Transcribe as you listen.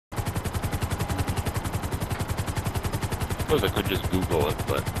suppose I could just Google it,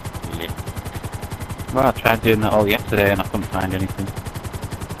 but... Yeah. Well, I tried doing that all yesterday and I couldn't find anything.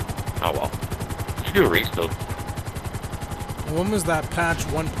 Oh well. You should do a race though. When was that patch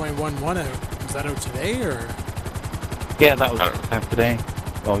 1.11 out? Was that out today, or...? Yeah, that was out today.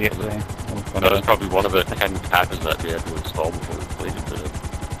 Well, yesterday. That was probably one of the 10 patches that they had to install before we played it today.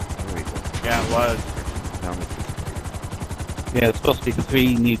 Yeah, it was. Yeah, there's supposed to be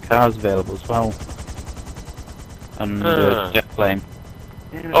 3 new cars available as well. And jet plane.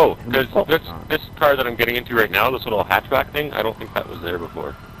 Oh, because this car that I'm getting into right now, this little hatchback thing, I don't think that was there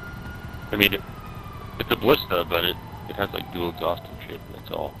before. I mean, it's a Blista, but it has like dual exhaust and shit,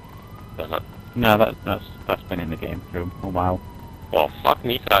 that's all. No, that's been in the game for a while. Well, fuck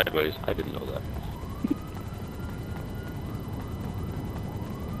me sideways. I didn't know that.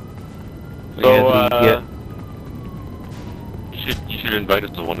 So, you should invite us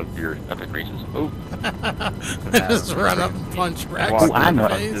to one of your epic races. Oh. Just run up and punch Rex Oh, I in know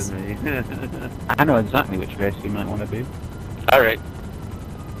the face. I know exactly which race you might want to do. Alright.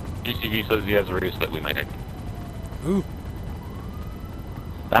 GCV says he has a race that we might hit. Ooh.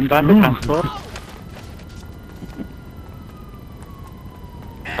 Stand by for transport.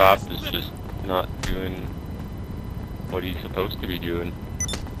 Bob is just not doing what he's supposed to be doing.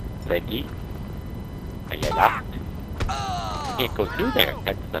 Ready? Are you locked? You can't go through there.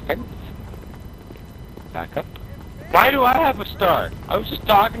 That's the fence. Back up. Why do I have a star? I was just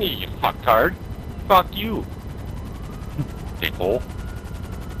talking to you, you fucktard. Fuck you. Take hole.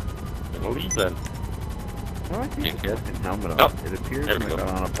 Then leave then. No, I think it's just a helmet Oh, on. It appears there like we I go.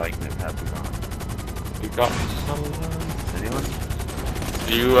 got on a bike and it passes on. You got someone? Anyone?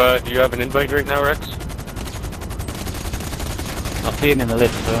 Do you have an invite right now, Rex? Not seeing in the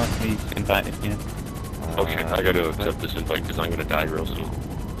list, so he's invited you. Oh shit, I gotta accept this invite because I'm gonna die real soon.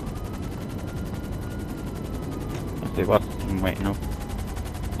 Let's see what I'm waiting on.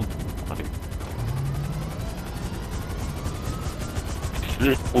 Okay.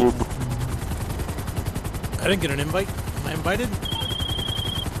 Shit, boob. I didn't get an invite. Am I invited?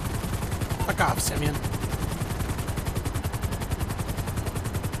 Fuck off, Simeon.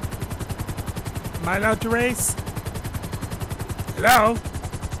 Am I allowed to race? Hello?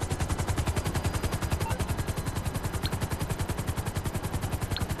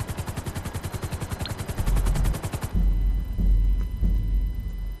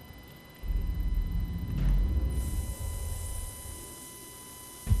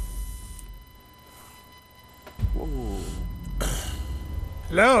 Whoa.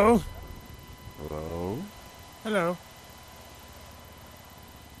 Hello? Hello? Hello?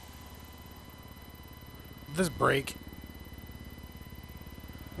 This break.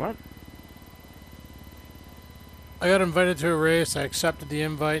 What? I got invited to a race, I accepted the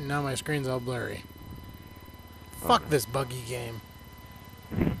invite, and now my screen's all blurry. Fuck this buggy game.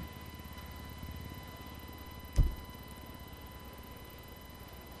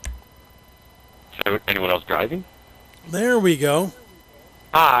 Anyone else driving? There we go.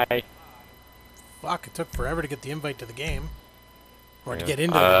 Hi. Fuck, it took forever to get the invite to the game. Or to Yeah. get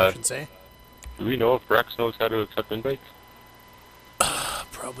into it, I should say. Do we know if Rex knows how to accept invites?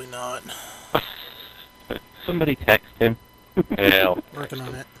 Probably not. Somebody text him. Hell. Working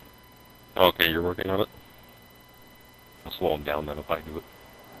on it. Okay, you're working on it? I'll slow him down then if I do it.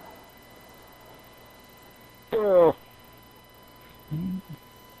 Oh.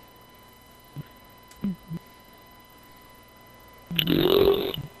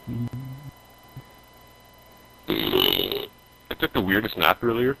 I took the weirdest nap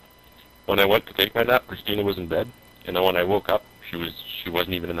earlier. When I went to take my nap, Christina was in bed, and then when I woke up, she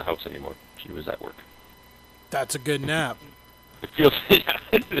wasn't even in the house anymore. She was at work. That's a good nap. It feels it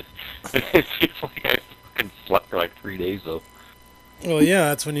feels like I fucking slept for like 3 days though. Well, yeah,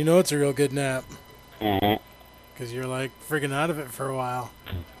 that's when you know it's a real good nap. Mm-hmm. Because you're like friggin' out of it for a while.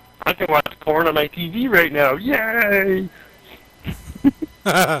 I can watch porn on my TV right now. Yay!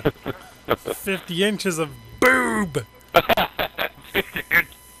 50 inches of boob! 50-inch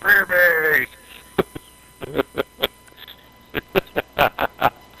boobies!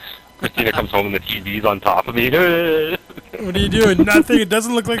 Christina comes home and the TV's on top of me. What are you doing? Nothing. It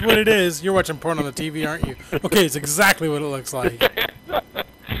doesn't look like what it is. You're watching porn on the TV, aren't you? Okay, it's exactly what it looks like.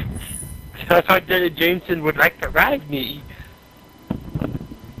 I thought Jenna Jameson would like to ride me.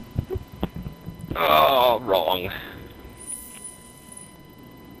 Oh, wrong.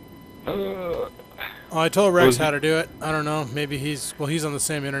 Oh, I told Rex how to do it. I don't know. Maybe he's on the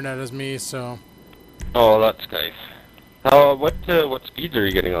same internet as me, so. Oh, that's nice. What speeds are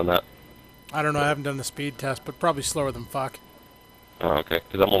you getting on that? I don't know. I haven't done the speed test, but probably slower than fuck. Oh, okay.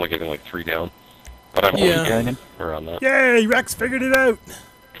 Because I'm only getting like 3 down. But I'm Yeah. joining her on that. Yay, Rex figured it out.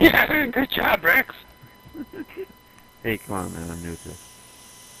 Yeah, good job, Rex. Hey, come on, man. I'm new to this.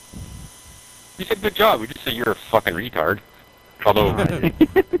 You said good job. We just said you're a fucking retard. Although,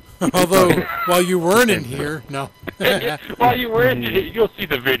 Although, while you weren't in here, no. while you were in it, you'll see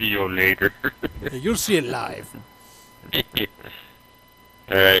the video later. You'll see it live.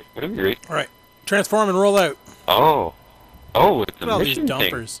 Alright, what are we doing? Alright, transform and roll out. Oh. Oh, it's Look at a all these mission thing.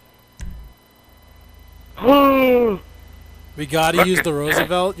 dumpers. Oh, We gotta Look use at the that.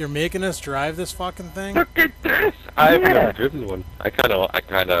 Roosevelt. You're making us drive this fucking thing? look at this! I've never driven one. Dude, I'm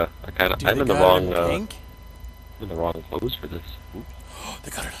they in the got it wrong, in pink? in the wrong clothes for this. Ooh. They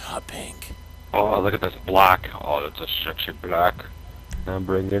got it in hot pink. Oh, look at this black. Oh, that's a sexy black. I'm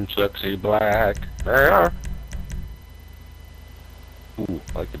bringing sexy black. There you are. Ooh,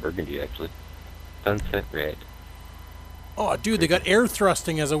 I like the burgundy, actually. Sunset red. Oh, dude, they got air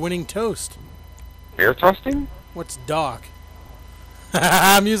thrusting as a winning toast. Air thrusting? What's Doc?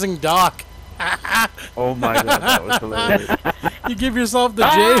 I'm using Doc. Oh my god, that was hilarious. You give yourself the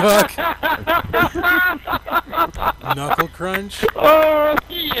J-hook. Knuckle crunch. Oh,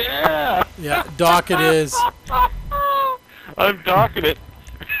 yeah! Yeah, Doc it is. I'm docking it.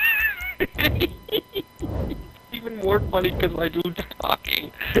 Even more funny because I do the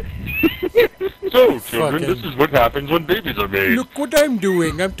talking. So, children, this is what happens when babies are made. Look what I'm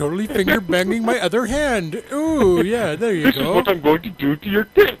doing. I'm totally finger banging my other hand. Ooh, yeah, there you This is go. what I'm going to do to your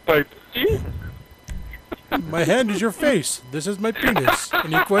tailpipe. See? My hand is your face. This is my penis.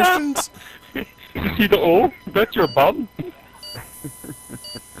 Any questions? See the O? That's your bum.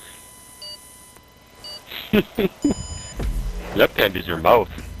 Left hand is your mouth.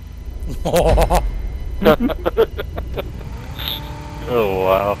 Oh, Oh,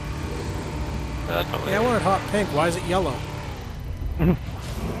 wow. That's yeah, I hilarious. wanted hot pink. Why is it yellow?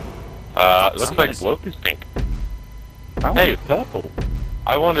 Looks like bloke is pink. I Hey. want purple.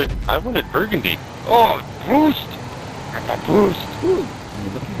 I wanted burgundy. Oh, boost! I got boost. Ooh,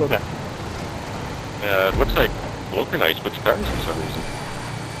 looking good. It looks like Vulcanite switched cars for some reason.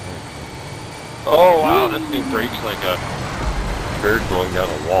 Oh wow, this thing breaks like a bird going down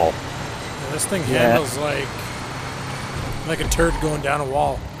a wall. Yeah, this thing Yeah. handles like a turd going down a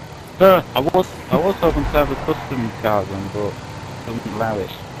wall. I was hoping to have a custom car one, but doesn't allow it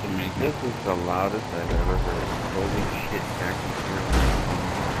for some reason. This is the loudest I've ever heard. Holy shit, Jack is here.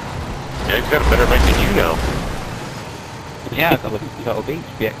 Yeah, he's got a better mic than you now. Yeah, I got like a Turtle Beach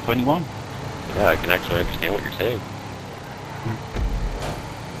BX21. Yeah, I can actually understand what you're saying.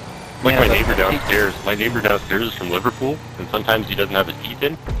 Like Yeah, my that's neighbor right. downstairs. My neighbor downstairs is from Liverpool, and sometimes he doesn't have his teeth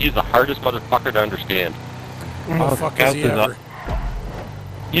in. He's the hardest motherfucker to understand. What the fuck is he Scousers ever?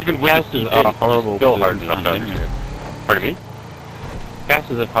 Even with his Scousers teeth are in, horrible he's still to hard enough to understand, isn't understand. Pardon me?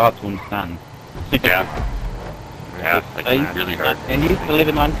 Gases are hard to understand. Yeah. Yeah, like I used, really hard. I used to live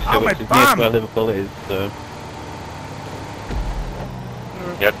in Manchester, Oh, my which is near bum! where Liverpool is, so...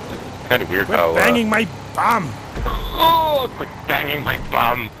 Yep, it's kind of weird Quit how... banging my bum. Oh, quit banging my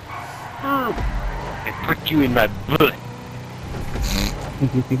bum. I put you in my butt.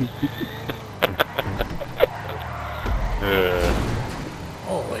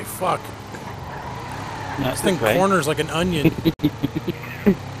 Holy fuck. No, This thing right. corners like an onion. This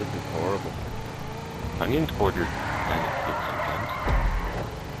is horrible. Onion quarter.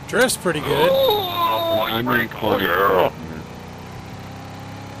 Drift's pretty good. Oh, onion quarter.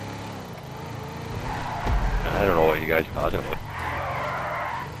 I don't know what you guys thought of it.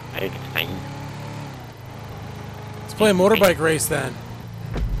 I think it's fine. Let's play a motorbike race then.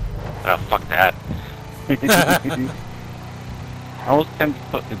 Oh, fuck that. I was tempted to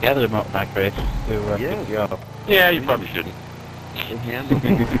put together a motorbike race to Yeah. pick you up. Yeah, you probably shouldn't. The handle is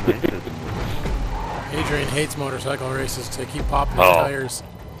nice as a Adrian hates motorcycle races to keep popping his Oh. tires.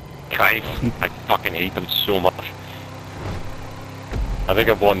 Christ, I fucking hate them so much. I think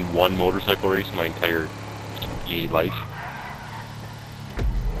I've won one motorcycle race in my entire gay life.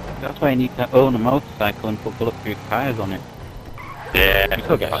 That's why you need to own a motorcycle and put bulletproof tires on it. Yeah, You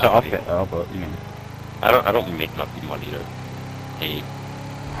could get shot off it though, but you know. I don't make enough money to pay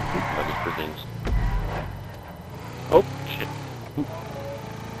money for things. Oh shit!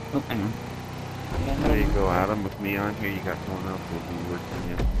 Oh, hang on. There you go, Adam. With me on here, you got someone else who'll be working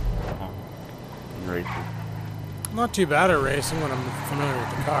you in races. I'm not too bad at racing when I'm familiar with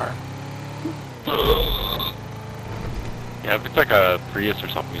the car. Yeah, if it's like a Prius or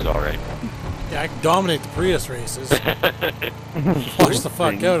something, he's alright. Yeah, I can dominate the Prius races. Watch the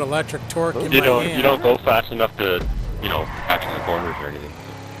fuck out, electric torque in my hand. You don't go fast enough to, you know, catch in the corners or anything.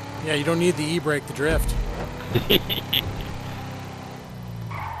 Yeah, you don't need the e-brake to drift.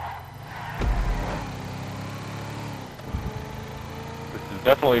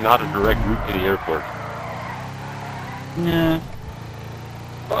 definitely not a direct route to the airport. Yeah.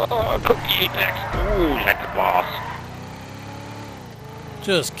 Oh, Cookie Apex. Ooh, that's the boss.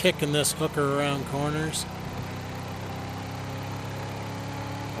 Just kicking this hooker around corners.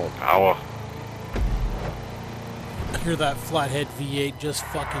 Oh, power. I hear that flathead V8 just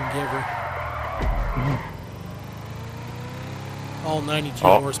fucking give her. All 92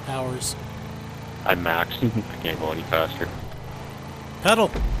 Oh. horsepowers. I'm maxed. I can't go any faster. Pedal!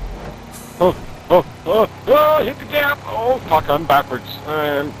 Oh, hit the gap. Oh, fuck, I'm backwards.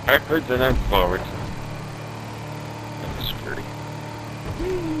 I'm backwards and I'm forwards. That's scary.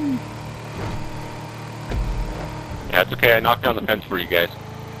 Yeah, it's okay. I knocked down the fence for you guys.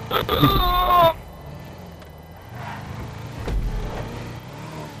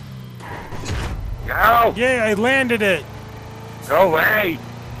 Go! Yeah, I landed it! Go away!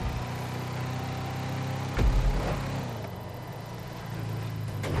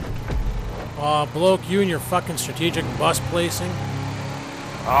 Aw, bloke, you and your fucking strategic bus placing.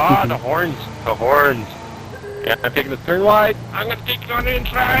 Ah, the horns. The horns. Yeah, I'm taking the turn wide. I'm gonna take it on the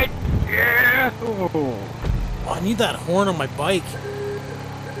inside. Yeah! Oh, I need that horn on my bike.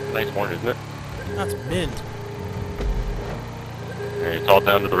 Nice horn, isn't it? That's mint. Okay, it's all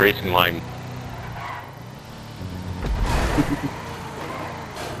down to the racing line.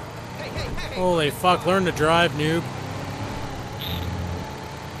 Holy fuck, learn to drive, noob.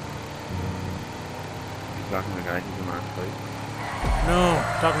 You talking to the guy who's in last place? No,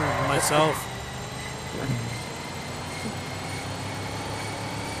 talking to myself.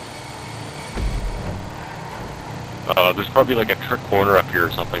 There's probably like a trick corner up here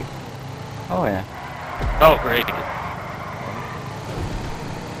or something. Oh yeah. Oh, great.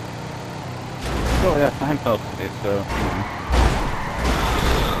 Oh yeah, time helps a bit, so.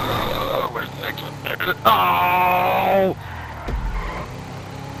 Where's the next one? Oh!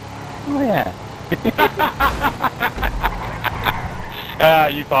 Oh yeah. Ah,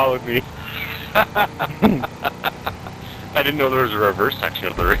 you followed me. I didn't know there was a reverse section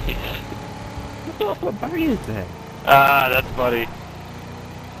of the race. What bar is that? Ah, that's funny.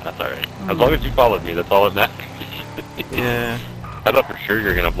 That's alright. As long as you followed me, that's all that matters. Yeah. I thought for sure you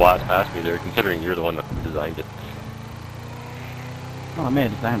were gonna blast past me there, considering you're the one that designed it. Oh, I made a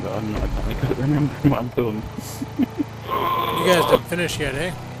design, but I'm not exactly good at remembering what I'm doing. You guys didn't finish yet,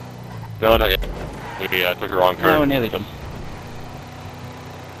 eh? No, not yet. Maybe I took a wrong turn. No, we're nearly done.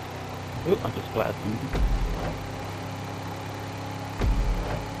 Oop, I just splattered something.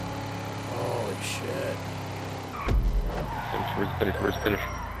 Holy shit. Where's the finish?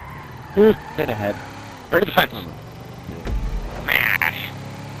 Dead ahead. Right at the fence. Smash!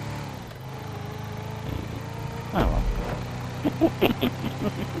 Oh well.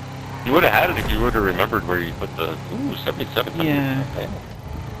 You would have had it if you would have remembered where you put the... Ooh, 77. Yeah.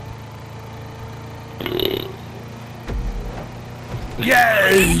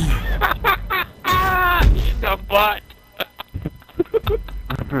 Yay! The butt!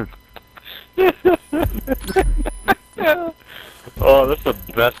 Oh, that's the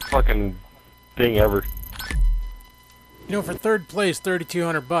best fucking thing ever. You know, for third place,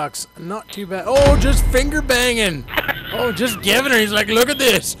 $3,200. Not too bad. Oh, just finger banging. Oh, just giving her. He's like, look at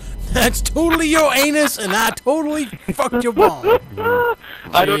this. That's totally your anus, and I totally fucked your bone.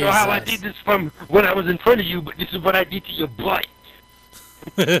 I don't know how I Jesus. did this from when I was in front of you, but this is what I did to your butt.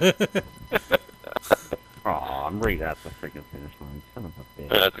 Aw, I'm right at the freaking finish line. Son of a bitch.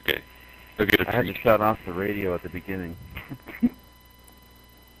 That's okay. You'll get a I had to treat. shut off the radio at the beginning.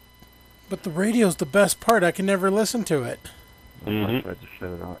 But the radio's the best part. I can never listen to it. Mhm. I tried to shut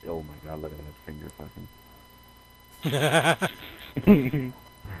it off. Oh my god, look at that finger fucking.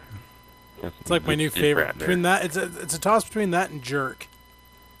 It's like my new favorite. Between that, it's a toss between that and Jerk.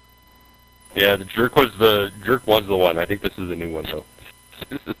 Yeah, the jerk was the one. I think this is a new one though.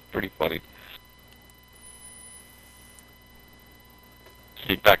 This is pretty funny.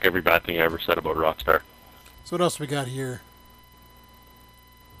 Take back every bad thing I ever said about Rockstar. So what else we got here?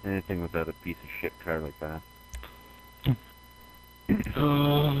 Anything without a piece of shit car like that.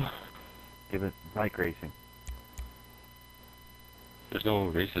 Give it bike racing. There's no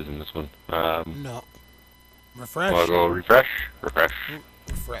races in this one. No. Refresh. I'll go refresh.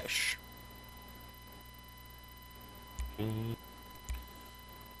 Refresh.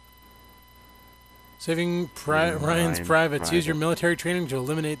 Saving Ryan's privates. Use your military training to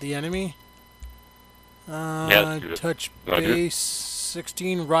eliminate the enemy. Yeah, let's do it. Touch Wanna do it? base.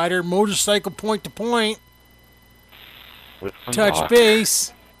 16 rider motorcycle point to point. With Touch fuck.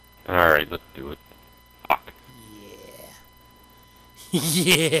 base. Alright, let's do it. Fuck.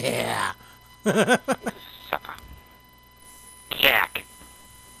 Yeah. Sucker. Jack.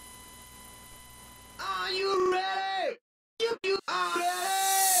 you.